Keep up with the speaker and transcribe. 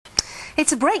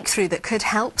It's a breakthrough that could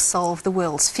help solve the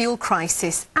world's fuel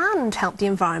crisis and help the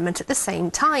environment at the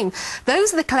same time.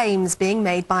 Those are the claims being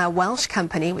made by a Welsh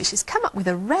company which has come up with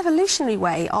a revolutionary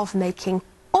way of making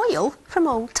oil from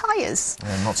old tyres.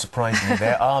 Not surprisingly,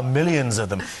 there are millions of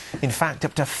them. In fact,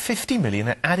 up to 50 million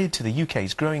are added to the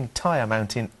UK's growing tyre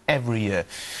mountain every year.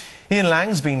 Ian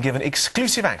Lang's been given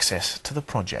exclusive access to the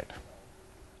project.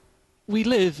 We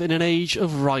live in an age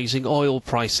of rising oil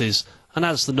prices, and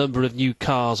as the number of new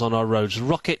cars on our roads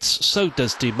rockets, so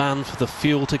does demand for the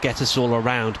fuel to get us all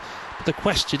around. But the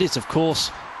question is, of course,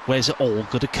 where's it all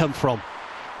going to come from?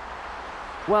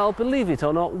 Well, believe it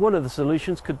or not, one of the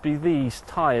solutions could be these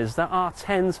tyres. There are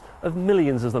tens of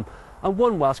millions of them, and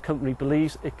one Welsh company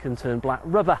believes it can turn black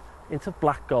rubber into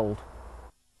black gold.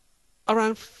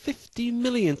 Around 50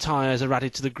 million tyres are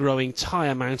added to the growing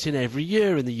tyre mountain every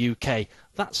year in the UK.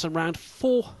 That's around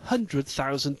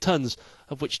 400,000 tonnes,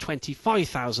 of which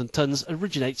 25,000 tonnes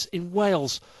originates in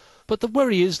Wales. But the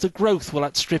worry is the growth will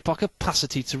outstrip our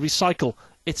capacity to recycle.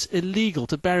 It's illegal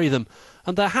to bury them,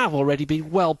 and there have already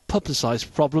been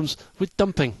well-publicised problems with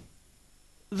dumping.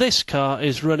 This car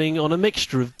is running on a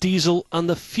mixture of diesel and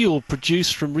the fuel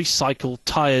produced from recycled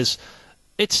tyres.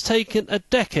 It's taken a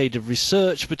decade of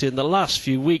research, but in the last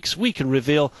few weeks we can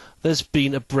reveal there's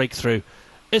been a breakthrough.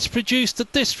 It's produced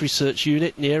at this research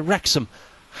unit near Wrexham.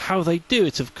 How they do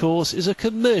it, of course, is a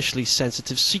commercially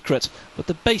sensitive secret, but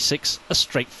the basics are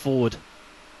straightforward.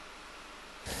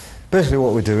 Basically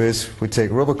what we do is we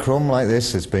take rubber crumb like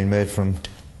this, it's been made from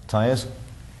tyres,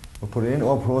 we put it into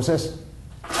our process,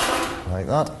 like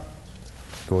that,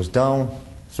 goes down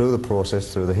through the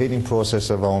process, through the heating process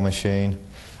of our machine,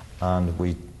 and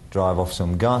we drive off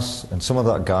some gas, and some of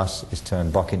that gas is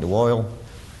turned back into oil,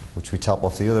 which we tap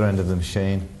off the other end of the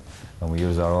machine, and we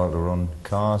use our oil to run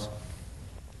cars.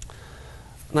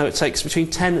 Now it takes between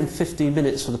 10 and 15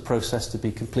 minutes for the process to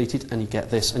be completed, and you get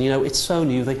this. And you know, it's so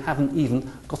new they haven't even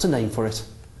got a name for it.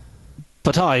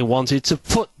 But I wanted to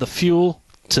put the fuel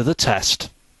to the test.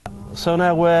 So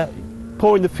now we're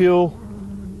pouring the fuel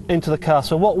into the car.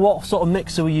 So what sort of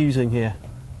mix are we using here?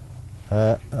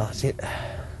 That's it.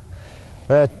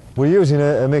 We're using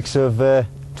a mix of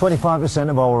 25%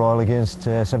 of our oil against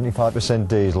 75%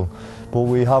 diesel, but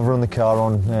we have run the car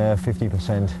on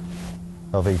 50%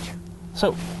 of each.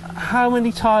 So how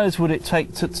many tyres would it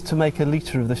take to make a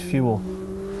litre of this fuel?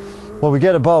 Well, we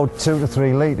get about 2 to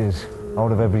 3 litres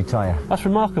out of every tyre. That's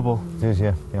remarkable. It is,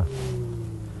 yeah.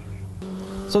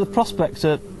 So the prospects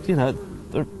are, you know,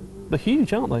 they're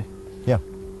huge, aren't they? Yeah,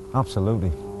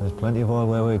 absolutely. There's plenty of oil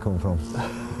where we come from.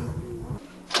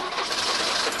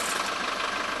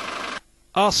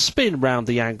 Our spin round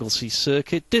the Anglesey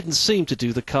circuit didn't seem to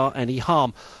do the car any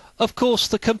harm. Of course,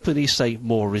 the companies say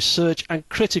more research and,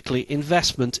 critically,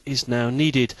 investment is now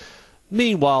needed.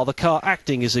 Meanwhile, the car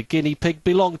acting as a guinea pig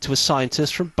belonged to a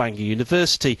scientist from Bangor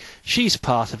University. She's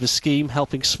part of a scheme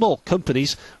helping small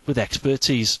companies with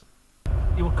expertise.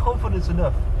 You were confident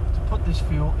enough to put this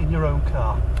fuel in your own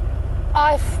car?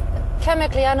 I've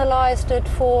chemically analysed it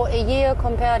for a year,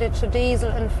 compared it to diesel,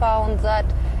 and found that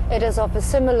it is of a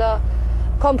similar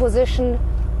composition,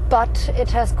 but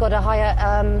it has got a higher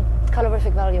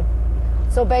calorific value.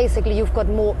 So basically you've got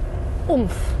more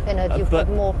oomph in it, you've got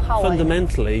more power.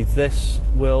 Fundamentally, this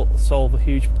could solve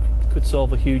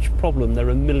a huge problem. There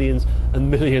are millions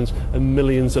and millions and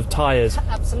millions of tyres.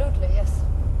 Absolutely, yes.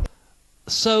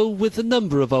 So with the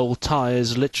number of old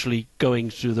tyres literally going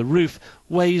through the roof,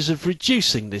 ways of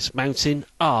reducing this mountain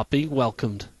are being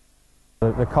welcomed.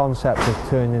 The concept of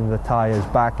turning the tyres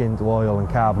back into oil and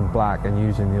carbon black and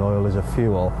using the oil as a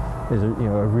fuel is a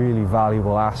really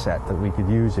valuable asset that we could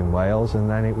use in Wales, and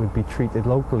then it would be treated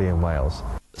locally in Wales.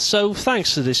 So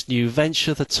thanks to this new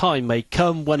venture, the time may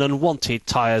come when unwanted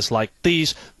tyres like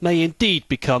these may indeed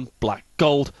become black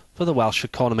gold for the Welsh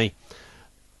economy.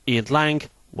 Ian Lang,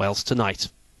 Wales Tonight.